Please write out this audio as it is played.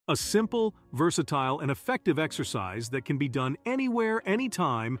A simple, versatile, and effective exercise that can be done anywhere,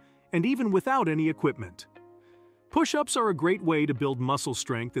 anytime, and even without any equipment. Push-ups are a great way to build muscle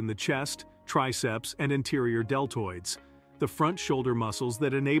strength in the chest, triceps, and anterior deltoids, the front shoulder muscles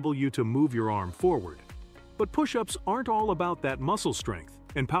that enable you to move your arm forward. But push-ups aren't all about that muscle strength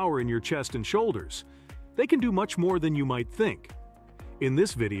and power in your chest and shoulders. They can do much more than you might think. In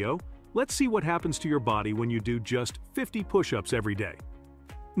this video, let's see what happens to your body when you do just 50 push-ups every day.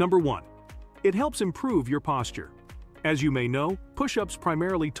 Number 1. It helps improve your posture. As you may know, push-ups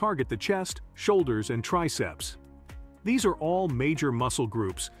primarily target the chest, shoulders, and triceps. These are all major muscle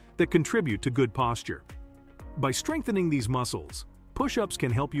groups that contribute to good posture. By strengthening these muscles, push-ups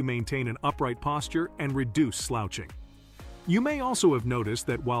can help you maintain an upright posture and reduce slouching. You may also have noticed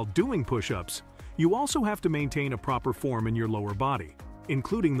that while doing push-ups, you also have to maintain a proper form in your lower body,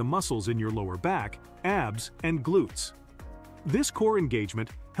 including the muscles in your lower back, abs, and glutes. This core engagement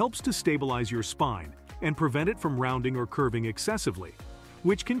helps to stabilize your spine and prevent it from rounding or curving excessively,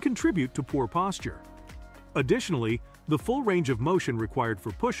 which can contribute to poor posture. Additionally, the full range of motion required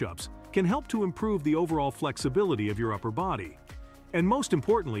for push-ups can help to improve the overall flexibility of your upper body. And most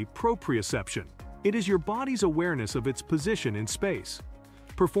importantly, proprioception. It is your body's awareness of its position in space.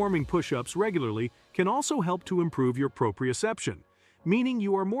 Performing push-ups regularly can also help to improve your proprioception, meaning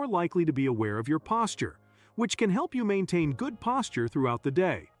you are more likely to be aware of your posture, which can help you maintain good posture throughout the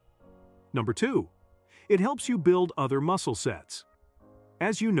day. Number 2. It helps you build other muscle sets.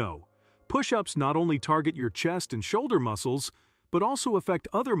 As you know, push-ups not only target your chest and shoulder muscles, but also affect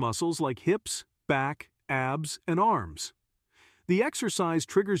other muscles like hips, back, abs, and arms. The exercise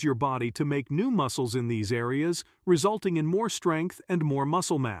triggers your body to make new muscles in these areas, resulting in more strength and more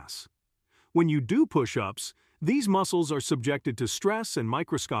muscle mass. When you do push-ups, these muscles are subjected to stress and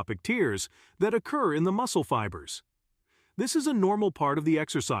microscopic tears that occur in the muscle fibers. This is a normal part of the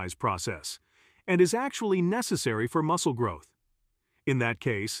exercise process and is actually necessary for muscle growth. In that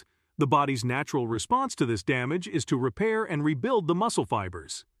case, the body's natural response to this damage is to repair and rebuild the muscle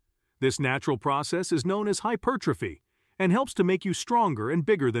fibers. This natural process is known as hypertrophy and helps to make you stronger and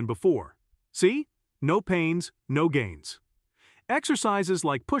bigger than before. See? No pains, no gains. Exercises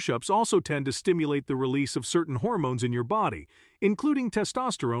like push-ups also tend to stimulate the release of certain hormones in your body, including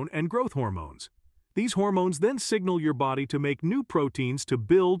testosterone and growth hormones. These hormones then signal your body to make new proteins to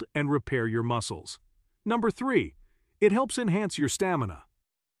build and repair your muscles. Number 3. It helps enhance your stamina.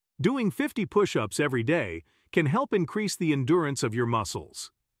 Doing 50 push-ups every day can help increase the endurance of your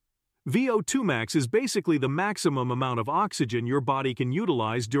muscles. VO2 max is basically the maximum amount of oxygen your body can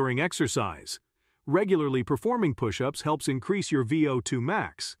utilize during exercise. Regularly performing push-ups helps increase your VO2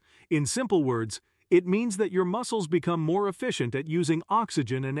 max. In simple words, it means that your muscles become more efficient at using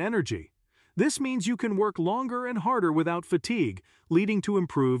oxygen and energy. This means you can work longer and harder without fatigue, leading to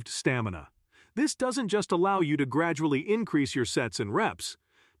improved stamina. This doesn't just allow you to gradually increase your sets and reps,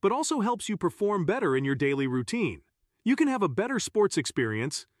 but also helps you perform better in your daily routine. You can have a better sports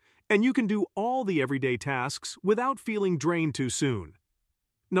experience, and you can do all the everyday tasks without feeling drained too soon.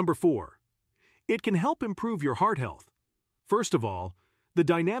 Number 4. It can help improve your heart health. First of all, the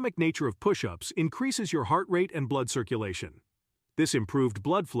dynamic nature of push-ups increases your heart rate and blood circulation. This improved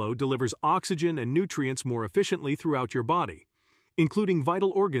blood flow delivers oxygen and nutrients more efficiently throughout your body, including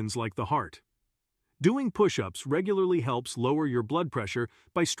vital organs like the heart. Doing push-ups regularly helps lower your blood pressure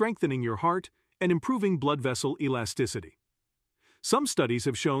by strengthening your heart and improving blood vessel elasticity. Some studies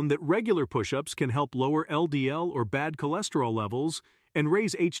have shown that regular push-ups can help lower LDL or bad cholesterol levels and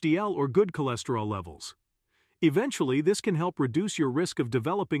raise HDL or good cholesterol levels. Eventually, this can help reduce your risk of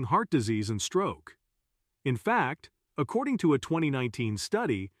developing heart disease and stroke. In fact, according to a 2019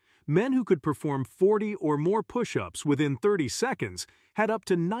 study, men who could perform 40 or more push-ups within 30 seconds had up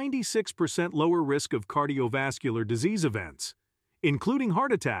to 96% lower risk of cardiovascular disease events, including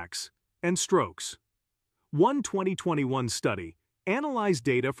heart attacks and strokes. One 2021 study analyzed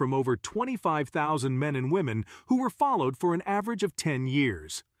data from over 25,000 men and women who were followed for an average of 10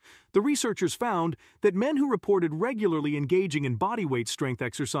 years. The researchers found that men who reported regularly engaging in bodyweight strength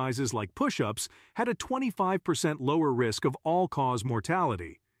exercises like push-ups had a 25% lower risk of all-cause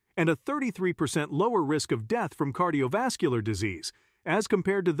mortality and a 33% lower risk of death from cardiovascular disease as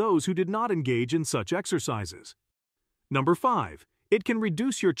compared to those who did not engage in such exercises. Number 5. It can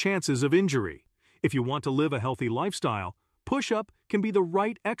reduce your chances of injury. If you want to live a healthy lifestyle, push-up can be the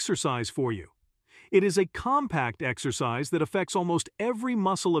right exercise for you. It is a compact exercise that affects almost every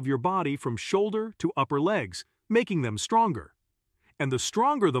muscle of your body from shoulder to upper legs, making them stronger. And the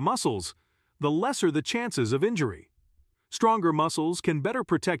stronger the muscles, the lesser the chances of injury. Stronger muscles can better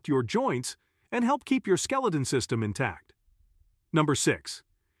protect your joints and help keep your skeleton system intact. Number 6.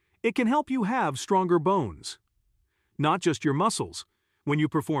 It can help you have stronger bones. Not just your muscles. When you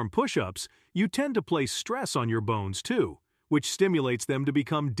perform push-ups, you tend to place stress on your bones too, which stimulates them to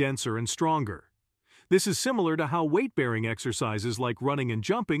become denser and stronger. This is similar to how weight-bearing exercises like running and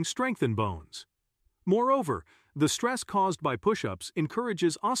jumping strengthen bones. Moreover, the stress caused by push-ups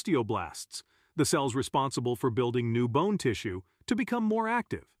encourages osteoblasts, the cells responsible for building new bone tissue, to become more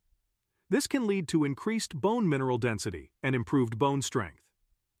active. This can lead to increased bone mineral density and improved bone strength.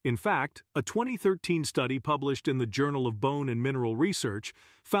 In fact, a 2013 study published in the Journal of Bone and Mineral Research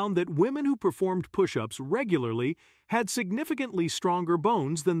found that women who performed push-ups regularly had significantly stronger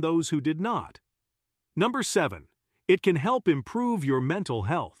bones than those who did not. Number 7. It can help improve your mental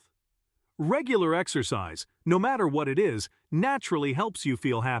health. Regular exercise, no matter what it is, naturally helps you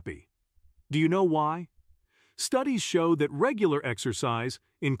feel happy. Do you know why? Studies show that regular exercise,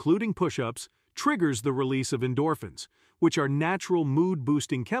 including push-ups, triggers the release of endorphins, which are natural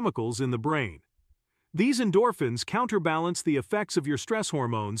mood-boosting chemicals in the brain. These endorphins counterbalance the effects of your stress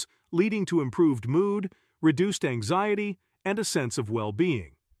hormones, leading to improved mood, reduced anxiety, and a sense of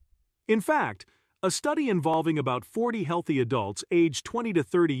well-being. In fact, a study involving about 40 healthy adults aged 20 to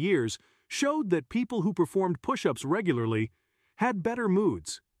 30 years showed that people who performed push-ups regularly had better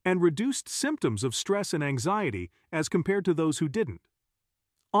moods and reduced symptoms of stress and anxiety as compared to those who didn't.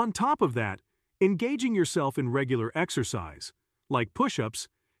 On top of that, engaging yourself in regular exercise, like push-ups,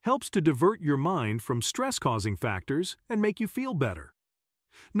 helps to divert your mind from stress-causing factors and make you feel better.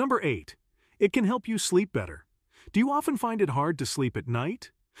 Number 8. It can help you sleep better. Do you often find it hard to sleep at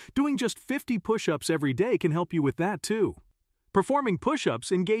night? Doing just 50 push-ups every day can help you with that too. Performing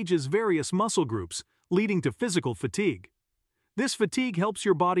push-ups engages various muscle groups, leading to physical fatigue. This fatigue helps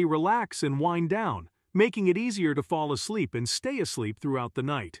your body relax and wind down, making it easier to fall asleep and stay asleep throughout the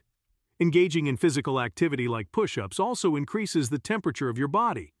night. Engaging in physical activity like push-ups also increases the temperature of your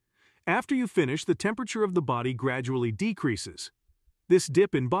body. After you finish, the temperature of the body gradually decreases. This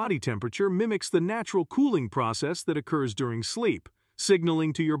dip in body temperature mimics the natural cooling process that occurs during sleep,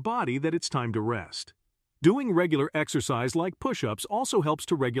 signaling to your body that it's time to rest. Doing regular exercise like push-ups also helps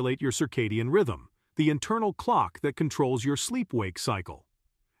to regulate your circadian rhythm, the internal clock that controls your sleep-wake cycle.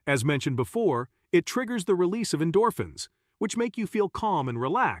 As mentioned before, it triggers the release of endorphins, which make you feel calm and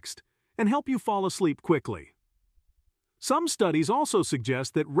relaxed, and help you fall asleep quickly. Some studies also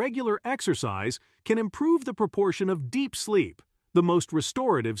suggest that regular exercise can improve the proportion of deep sleep, the most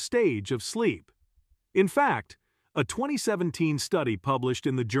restorative stage of sleep. In fact, a 2017 study published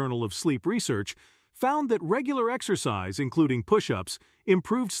in the Journal of Sleep Research found that regular exercise, including push-ups,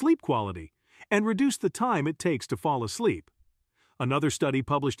 improved sleep quality and reduced the time it takes to fall asleep. Another study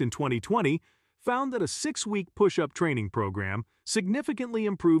published in 2020 found that a 6-week push-up training program significantly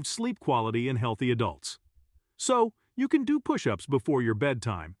improved sleep quality in healthy adults. So, you can do push-ups before your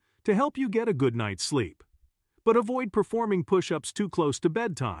bedtime to help you get a good night's sleep. But avoid performing push-ups too close to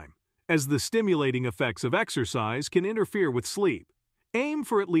bedtime, as the stimulating effects of exercise can interfere with sleep. Aim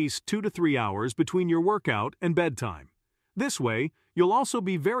for at least 2 to 3 hours between your workout and bedtime. This way, you'll also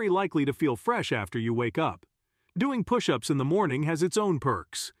be very likely to feel fresh after you wake up. Doing push-ups in the morning has its own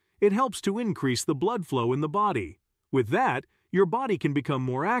perks. It helps to increase the blood flow in the body. With that, your body can become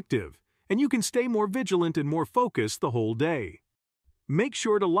more active, and you can stay more vigilant and more focused the whole day. Make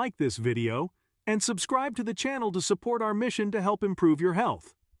sure to like this video and subscribe to the channel to support our mission to help improve your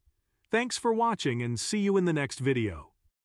health. Thanks for watching and see you in the next video.